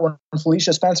pounded out when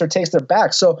Felicia Spencer takes their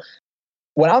back. So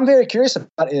what I'm very curious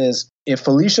about is if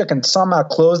Felicia can somehow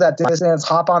close that distance,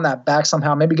 hop on that back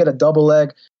somehow, maybe get a double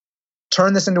leg,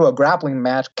 turn this into a grappling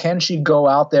match, can she go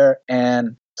out there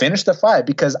and finish the fight?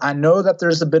 Because I know that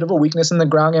there's a bit of a weakness in the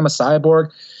ground game of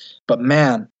Cyborg, but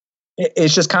man,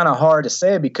 it's just kind of hard to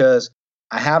say because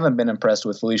I haven't been impressed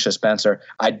with Felicia Spencer.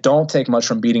 I don't take much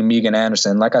from beating Megan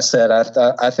Anderson. Like I said,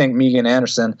 I think Megan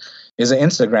Anderson is an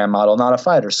Instagram model, not a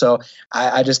fighter. So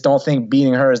I just don't think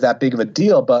beating her is that big of a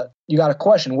deal. But you got to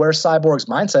question where's Cyborg's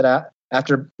mindset at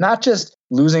after not just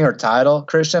losing her title,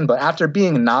 Christian, but after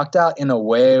being knocked out in a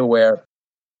way where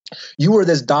you were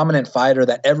this dominant fighter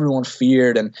that everyone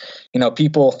feared. And, you know,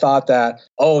 people thought that,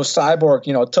 oh, Cyborg,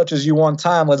 you know, touches you one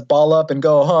time, let's ball up and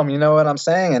go home. You know what I'm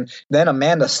saying? And then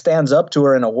Amanda stands up to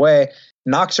her in a way,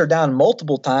 knocks her down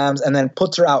multiple times, and then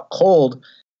puts her out cold.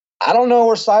 I don't know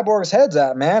where Cyborg's head's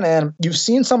at, man. And you've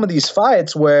seen some of these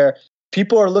fights where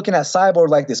people are looking at Cyborg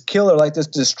like this killer, like this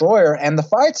destroyer. And the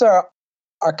fights are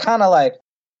kind of like,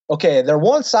 okay, they're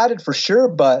one-sided for sure,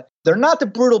 but they're not the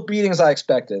brutal beatings I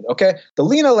expected, okay? The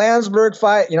Lena Landsberg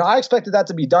fight, you know, I expected that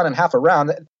to be done in half a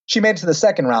round. She made it to the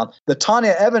second round. The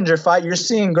Tanya Evinger fight, you're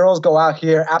seeing girls go out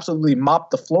here, absolutely mop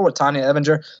the floor with Tanya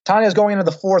Evinger. Tanya's going into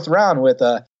the fourth round with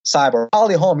Cyborg.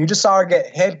 Holly Holm, you just saw her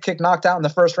get head kick knocked out in the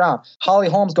first round. Holly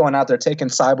Holm's going out there taking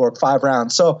Cyborg 5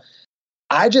 rounds. So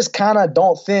I just kind of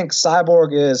don't think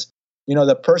Cyborg is, you know,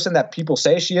 the person that people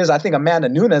say she is. I think Amanda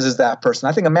Nunes is that person.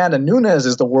 I think Amanda Nunes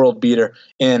is the world beater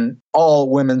in all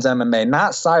women's MMA,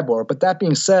 not Cyborg. But that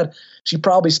being said, she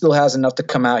probably still has enough to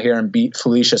come out here and beat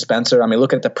Felicia Spencer. I mean,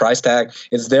 look at the price tag.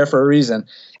 It's there for a reason.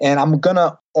 And I'm going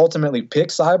to ultimately pick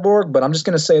Cyborg, but I'm just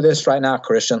going to say this right now,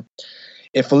 Christian.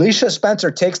 If Felicia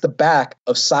Spencer takes the back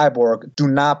of Cyborg, do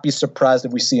not be surprised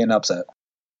if we see an upset.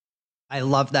 I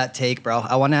love that take, bro.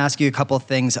 I want to ask you a couple of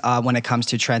things when it comes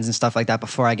to trends and stuff like that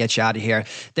before I get you out of here.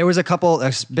 There's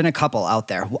been a couple out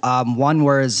there. One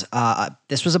was,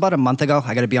 this was about a month ago.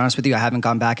 I got to be honest with you. I haven't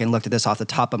gone back and looked at this off the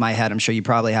top of my head. I'm sure you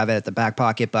probably have it at the back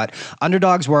pocket, but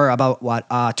underdogs were about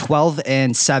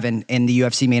 12-7 in the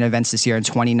UFC main events this year in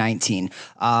 2019.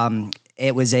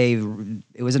 It was an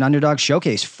underdog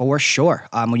showcase for sure.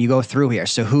 When you go through here,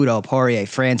 Cejudo, Poirier,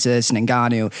 Francis,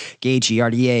 Ngannou, Gaethje,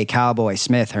 RDA, Cowboy,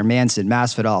 Smith, Hermanson,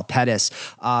 Masvidal, Pettis,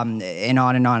 and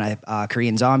on.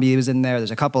 Korean Zombie was in there.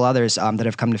 There's a couple others that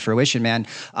have come to fruition, man.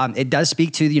 It does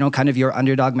speak to, you know, kind of your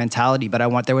underdog mentality.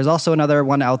 But there was also another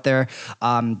one out there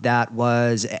that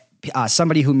was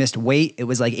somebody who missed weight. It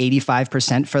was like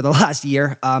 85% for the last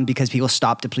year because people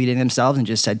stopped depleting themselves and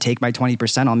just said, take my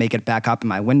 20%, I'll make it back up in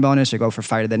my win bonus or go for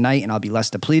fight of the night and I'll be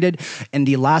less depleted. And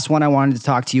the last one I wanted to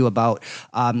talk to you about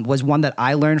was one that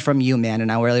I learned from you, man.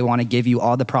 And I really want to give you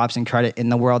all the props and credit in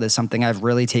the world. It's something I've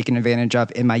really taken advantage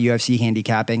of in my UFC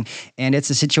handicapping. And it's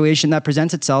a situation that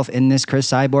presents itself in this Cris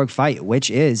Cyborg fight,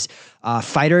 which is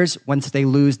fighters, once they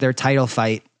lose their title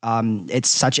fight, it's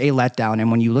such a letdown. And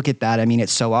when you look at that, I mean,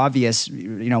 it's so obvious,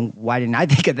 you know, why didn't I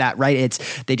think of that, right?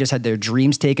 They just had their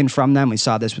dreams taken from them. We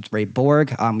saw this with Ray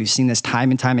Borg. We've seen this time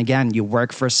and time again. You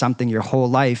work for something your whole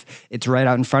life. It's right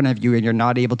out in front of you and you're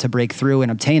not able to break through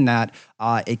and obtain that.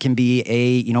 It can be a,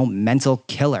 you know, mental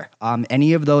killer.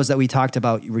 Any of those that we talked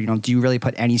about, you know, do you really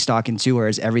put any stock into, or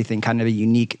is everything kind of a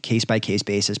unique case by case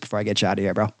basis before I get you out of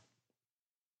here, bro?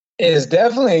 It is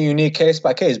definitely a unique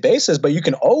case-by-case basis, but you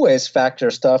can always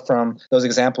factor stuff from those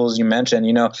examples you mentioned,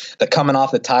 you know, the coming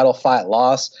off the title fight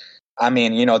loss. I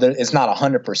mean, you know, it's not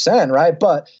 100%, right?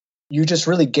 But you just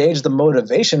really gauge the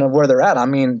motivation of where they're at. I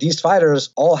mean, these fighters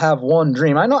all have one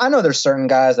dream. I know there's certain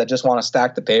guys that just want to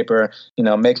stack the paper, you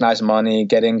know, make nice money,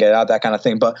 get in, get out, that kind of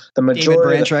thing. But the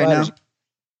majority of the fighters, right now.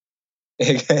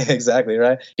 Exactly,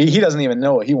 right? He doesn't even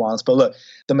know what he wants. But look,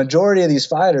 the majority of these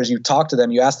fighters, you talk to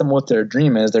them, you ask them what their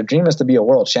dream is. Their dream is to be a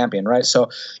world champion, right? So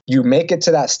you make it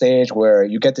to that stage where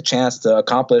you get the chance to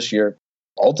accomplish your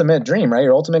ultimate dream, right?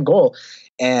 Your ultimate goal.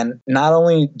 And not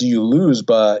only do you lose,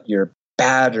 but you're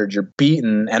battered, you're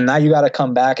beaten, and now you got to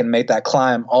come back and make that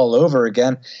climb all over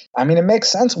again. I mean, it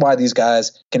makes sense why these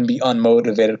guys can be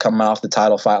unmotivated coming off the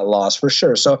title fight loss for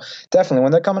sure. So definitely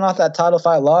when they're coming off that title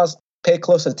fight loss, pay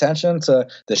close attention to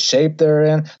the shape they're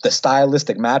in, the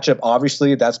stylistic matchup.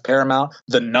 Obviously, that's paramount.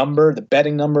 The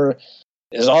betting number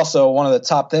is also one of the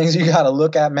top things you got to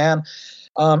look at, man.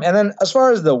 And then as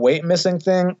far as the weight missing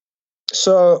thing,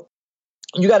 so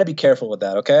you got to be careful with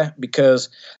that, okay? Because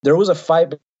there was a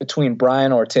fight between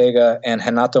Brian Ortega and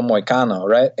Renato Moicano,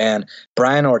 right? And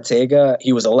Brian Ortega,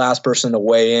 he was the last person to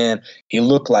weigh in. He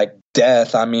looked like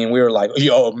death. I mean, we were like,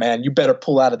 yo, man, you better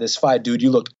pull out of this fight, dude.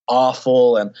 You looked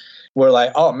awful. And we're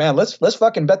like, oh, man, let's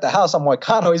fucking bet the house on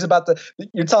Moicano.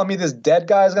 You're telling me this dead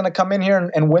guy is going to come in here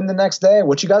and win the next day?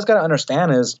 What you guys got to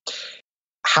understand is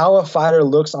how a fighter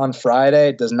looks on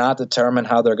Friday does not determine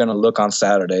how they're going to look on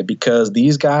Saturday, because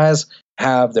these guys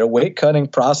have their weight cutting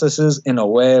processes in a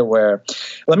way where,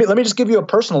 let me just give you a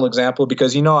personal example,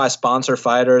 because I sponsor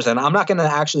fighters, and I'm not going to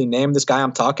actually name this guy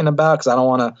I'm talking about because I don't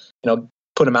want to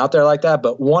put him out there like that.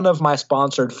 But one of my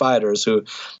sponsored fighters, who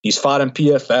he's fought in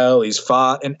PFL, he's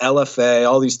fought in LFA,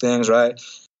 all these things, right?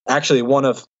 Actually, one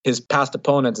of his past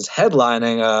opponents is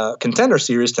headlining a Contender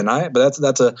Series tonight, but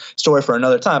that's a story for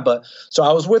another time. But so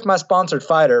I was with my sponsored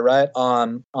fighter, right,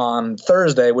 on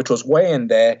Thursday, which was weigh-in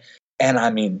day. And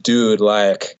I mean, dude,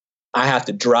 like, I have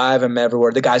to drive him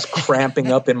everywhere. The guy's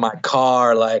cramping up in my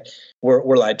car. Like,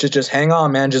 we're like, just hang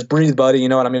on, man. Just breathe, buddy. You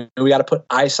know what I mean? We got to put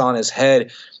ice on his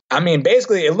head. I mean,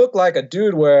 basically, it looked like a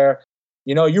dude where,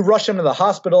 you rush him to the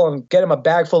hospital and get him a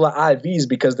bag full of IVs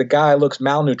because the guy looks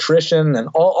malnutrition and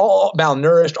all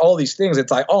malnourished, all these things.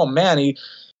 It's like, oh, man,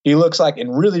 he looks like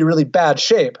in really, really bad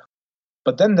shape.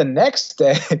 But then the next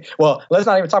day, well, let's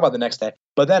not even talk about the next day.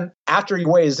 But then after he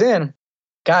weighs in,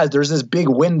 guys, there's this big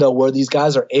window where these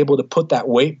guys are able to put that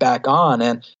weight back on.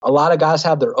 And a lot of guys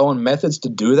have their own methods to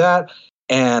do that.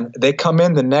 And they come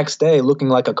in the next day looking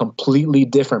like a completely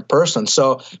different person.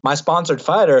 So my sponsored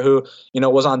fighter, who,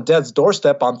 was on death's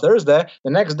doorstep on Thursday,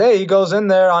 the next day he goes in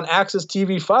there on Access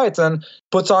TV Fights and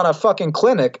puts on a fucking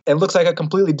clinic and looks like a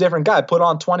completely different guy, put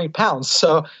on 20 pounds.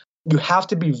 So you have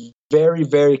to be very,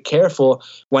 very careful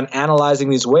when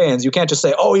analyzing these weigh-ins. You can't just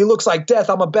say, oh, he looks like death,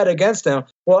 I'm a bet against him.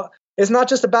 Well, it's not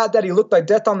just about that he looked like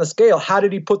death on the scale. How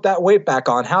did he put that weight back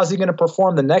on? How's he going to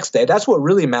perform the next day? That's what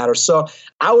really matters. So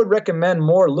I would recommend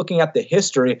more looking at the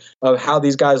history of how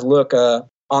these guys look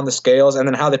on the scales and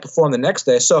then how they perform the next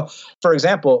day. So, for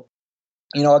example,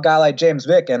 a guy like James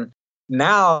Vick, and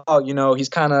now, he's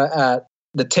kind of at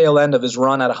the tail end of his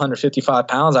run at 155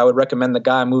 pounds. I would recommend the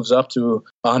guy moves up to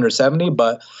 170.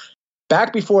 But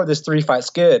back before this 3-fight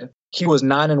skid, he was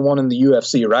 9-1 in the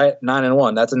UFC, right?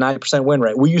 9-1. That's a 90% win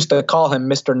rate. We used to call him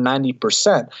Mr.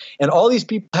 90%. And all these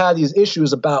people had these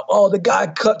issues about, oh, the guy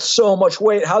cut so much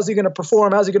weight. How's he going to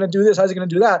perform? How's he going to do this? How's he going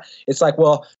to do that? It's like,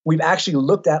 well, we've actually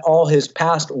looked at all his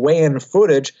past weigh-in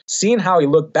footage, seen how he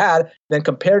looked bad, then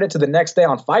compared it to the next day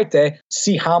on fight day,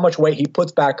 see how much weight he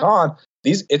puts back on.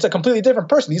 It's a completely different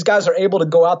person. These guys are able to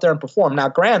go out there and perform. Now,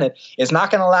 granted, it's not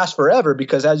going to last forever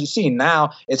because, as you see now,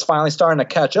 it's finally starting to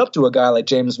catch up to a guy like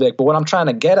James Vick. But what I'm trying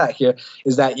to get at here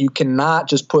is that you cannot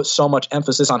just put so much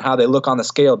emphasis on how they look on the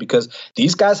scale, because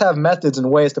these guys have methods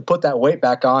and ways to put that weight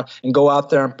back on and go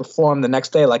out there and perform the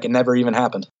next day like it never even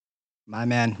happened. My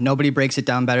man, nobody breaks it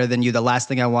down better than you. The last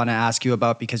thing I want to ask you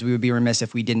about, because we would be remiss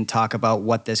if we didn't talk about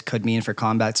what this could mean for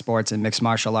combat sports and mixed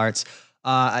martial arts.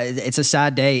 It's a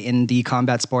sad day in the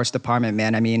combat sports department,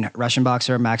 man. I mean, Russian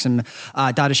boxer Maxim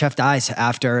Dadashev dies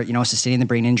after, sustaining the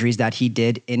brain injuries that he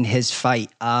did in his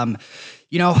fight.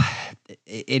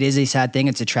 It is a sad thing.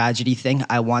 It's a tragedy thing.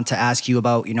 I want to ask you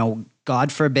about,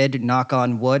 God forbid, knock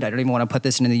on wood. I don't even want to put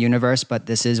this into the universe, but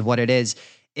this is what it is.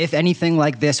 If anything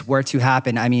like this were to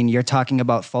happen, I mean, you're talking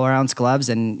about 4-ounce gloves,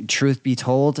 and truth be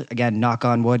told, again, knock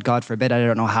on wood, God forbid, I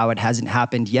don't know how it hasn't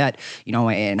happened yet,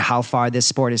 and how far this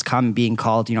sport has come, being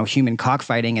called, human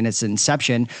cockfighting in its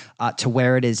inception to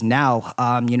where it is now.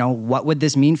 What would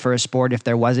this mean for a sport if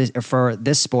there was, for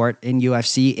this sport in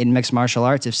UFC, in mixed martial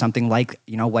arts, if something like,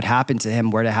 what happened to him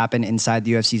were to happen inside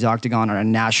the UFC's octagon on a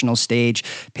national stage,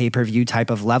 pay-per-view type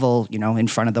of level, in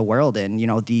front of the world? And,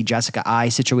 the Jessica Ai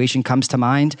situation comes to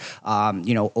mind.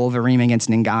 Overeem against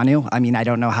Ngannou. I mean, I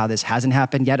don't know how this hasn't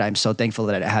happened yet. I'm so thankful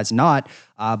that it has not.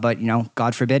 But,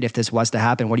 God forbid, if this was to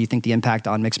happen, what do you think the impact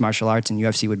on mixed martial arts and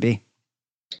UFC would be?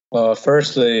 Well,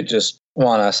 firstly, just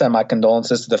want to send my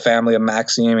condolences to the family of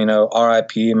Maxim.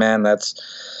 RIP, man. That's,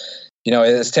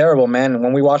 it's terrible, man.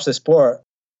 When we watch this sport,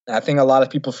 I think a lot of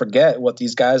people forget what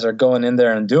these guys are going in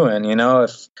there and doing.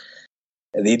 If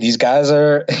these guys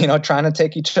are, trying to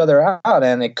take each other out,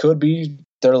 and it could be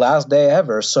their last day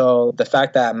ever. So the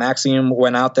fact that Maxim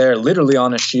went out there literally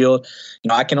on a shield,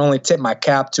 I can only tip my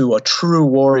cap to a true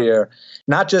warrior,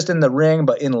 not just in the ring,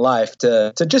 but in life,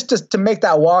 to make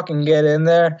that walk and get in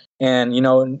there. And,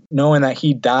 knowing that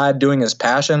he died doing his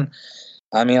passion,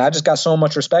 I mean, I just got so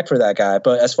much respect for that guy.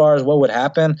 But as far as what would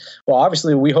happen, well,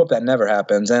 obviously we hope that never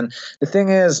happens. And the thing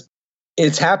is,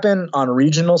 it's happened on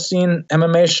regional scene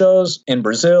MMA shows in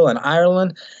Brazil and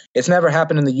Ireland. It's never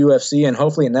happened in the UFC, and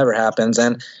hopefully it never happens.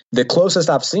 And the closest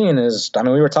I've seen is,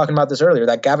 we were talking about this earlier,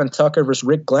 that Gavin Tucker versus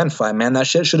Rick Glenn fight, man. That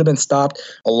shit should have been stopped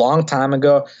a long time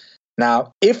ago.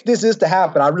 Now, if this is to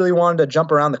happen, I really wanted to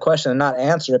jump around the question and not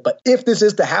answer it. But if this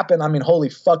is to happen, I mean, holy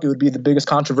fuck, it would be the biggest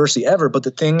controversy ever. But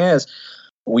the thing is,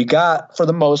 we got, for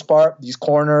the most part, these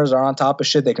corners are on top of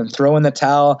shit. They can throw in the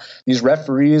towel. These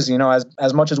referees,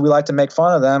 as much as we like to make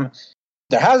fun of them,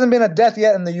 there hasn't been a death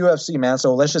yet in the UFC, man.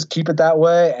 So let's just keep it that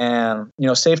way. And,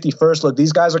 safety first. Look,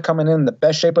 these guys are coming in the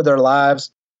best shape of their lives.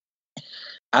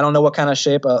 I don't know what kind of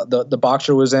shape the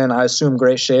boxer was in. I assume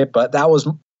great shape, but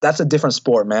that's a different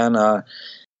sport, man.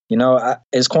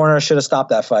 His corner should have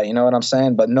stopped that fight. You know what I'm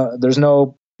saying? But no, there's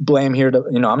no blame here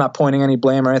I'm not pointing any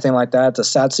blame or anything like that. It's a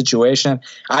sad situation.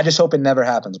 I just hope it never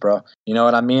happens, bro. You know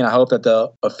what I mean? I hope that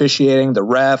the officiating, the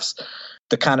refs,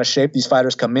 the kind of shape these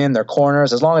fighters come in, their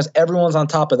corners, as long as everyone's on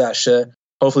top of that shit,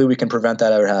 hopefully we can prevent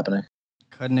that ever happening.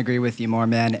 Couldn't agree with you more,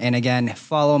 man. And again,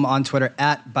 follow him on Twitter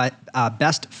at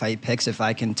Best Fight Picks if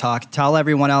I can talk. Tell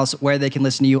everyone else where they can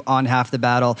listen to you on Half the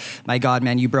Battle. My God,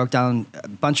 man, you broke down a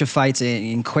bunch of fights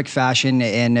in quick fashion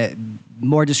and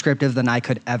more descriptive than I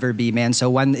could ever be, man. So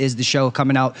when is the show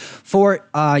coming out for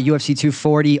UFC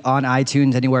 240 on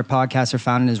iTunes, anywhere podcasts are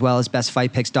found, as well as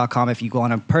bestfightpicks.com if you go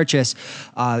on and purchase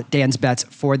Dan's bets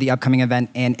for the upcoming event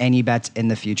and any bets in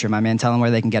the future, my man. Tell them where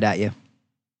they can get at you.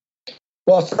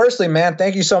 Well, firstly, man,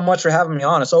 thank you so much for having me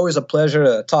on. It's always a pleasure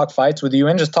to talk fights with you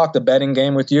and just talk the betting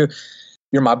game with you.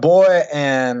 You're my boy,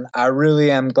 and I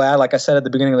really am glad, like I said at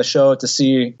the beginning of the show, to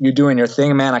see you doing your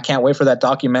thing, man. I can't wait for that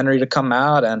documentary to come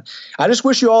out, and I just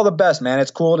wish you all the best, man.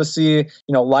 It's cool to see,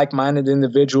 like-minded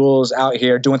individuals out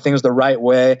here doing things the right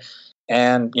way,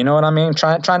 and you know what I mean?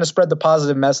 Trying to spread the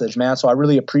positive message, man. So I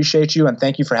really appreciate you, and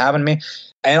thank you for having me.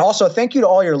 And also, thank you to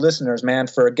all your listeners, man,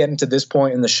 for getting to this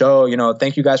point in the show.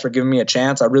 Thank you guys for giving me a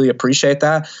chance. I really appreciate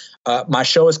that. My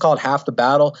show is called Half the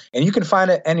Battle, and you can find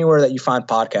it anywhere that you find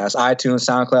podcasts: iTunes,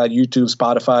 SoundCloud, YouTube,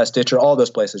 Spotify, Stitcher, all those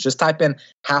places. Just type in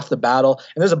Half the Battle,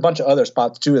 and there's a bunch of other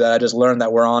spots too that I just learned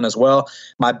that we're on as well.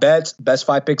 My bets,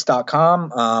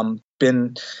 bestfightpicks.com.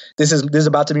 This is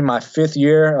about to be my 5th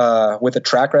year with a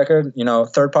track record.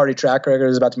 Third-party track record.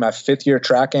 This is about to be my 5th year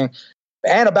tracking.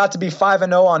 And about to be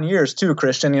 5-0 on years too,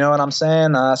 Christian. You know what I'm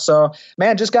saying? So,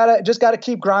 man, just gotta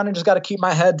keep grinding. Just gotta keep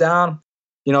my head down.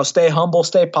 Stay humble,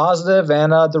 stay positive,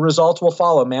 and the results will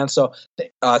follow, man. So,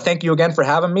 thank you again for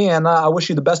having me, and I wish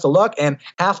you the best of luck. And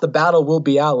Half the Battle will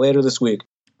be out later this week.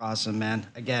 Awesome, man.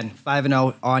 Again,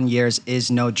 5-0 on years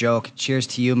is no joke. Cheers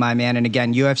to you, my man. And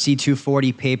again, UFC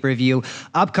 240 pay-per-view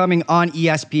upcoming on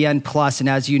ESPN Plus. And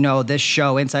as you know, this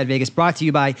show, Inside Vegas, brought to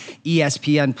you by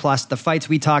ESPN Plus. The fights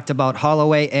we talked about,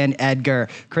 Holloway and Edgar,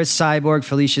 Chris Cyborg,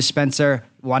 Felicia Spencer.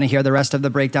 Want to hear the rest of the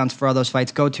breakdowns for all those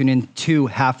fights? Go tune in to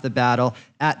Half the Battle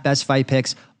at Best Fight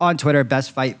Picks on Twitter,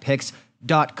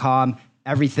 bestfightpicks.com.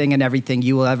 Everything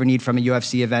you will ever need from a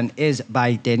UFC event is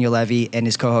by Daniel Levy and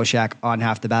his co-host Shaq on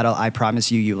Half the Battle. I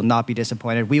promise you will not be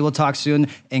disappointed. We will talk soon,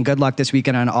 and good luck this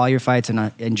weekend on all your fights,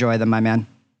 and enjoy them, my man.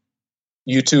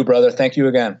 You too, brother. Thank you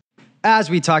again. As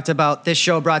we talked about, this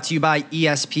show brought to you by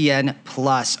ESPN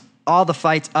Plus. All the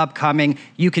fights upcoming,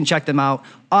 you can check them out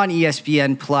on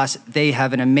ESPN Plus. They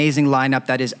have an amazing lineup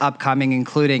that is upcoming,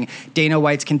 including Dana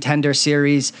White's Contender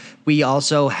Series. We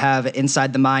also have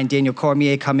Inside the Mind, Daniel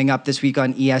Cormier, coming up this week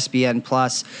on ESPN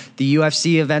Plus. The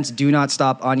UFC events do not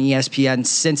stop on ESPN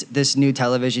since this new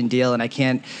television deal, and I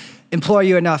can't implore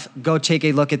you enough, go take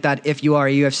a look at that if you are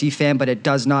a UFC fan, but it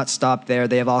does not stop there.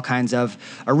 They have all kinds of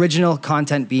original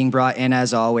content being brought in,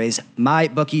 as always.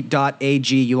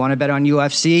 MyBookie.ag. You want to bet on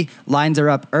UFC? Lines are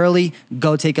up early.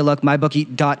 Go take a look.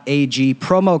 MyBookie.ag.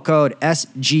 Promo code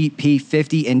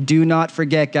SGP50. And do not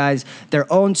forget, guys,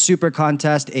 their own super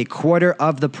contest, a quarter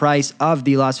of the price of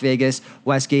the Las Vegas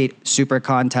Westgate Super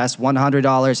Contest,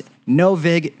 $100. No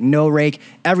vig, no rake,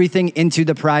 everything into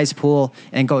the prize pool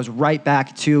and goes right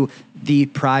back to the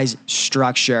prize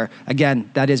structure. Again,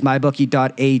 that is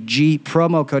mybookie.ag.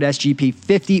 Promo code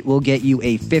SGP50 will get you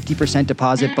a 50%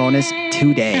 deposit bonus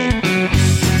today.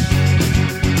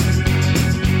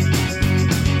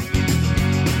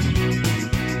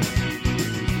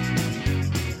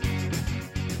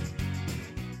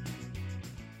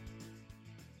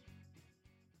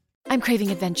 I'm craving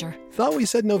adventure. Thought we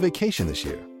said no vacation this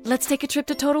year. Let's take a trip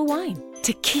to Total Wine.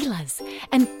 Tequilas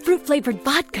and fruit-flavored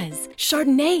vodkas,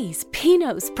 Chardonnays,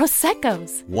 Pinots,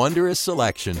 Proseccos. Wondrous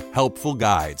selection, helpful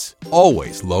guides,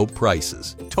 always low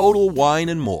prices. Total Wine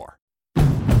and more.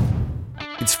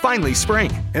 It's finally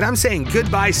spring, and I'm saying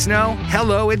goodbye snow,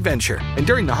 hello adventure. And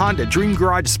during the Honda Dream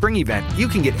Garage Spring Event, you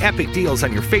can get epic deals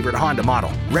on your favorite Honda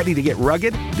model. Ready to get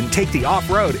rugged? Then take the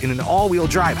off-road in an all-wheel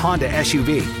drive Honda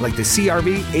SUV, like the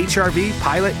CR-V, HR-V,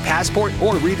 Pilot, Passport,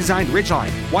 or redesigned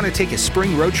Ridgeline. Want to take a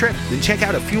spring road trip? Then check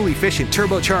out a fuel-efficient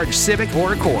turbocharged Civic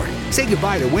or Accord. Say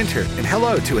goodbye to winter and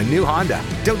hello to a new Honda.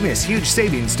 Don't miss huge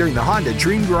savings during the Honda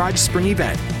Dream Garage Spring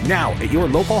Event. Now at your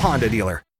local Honda dealer.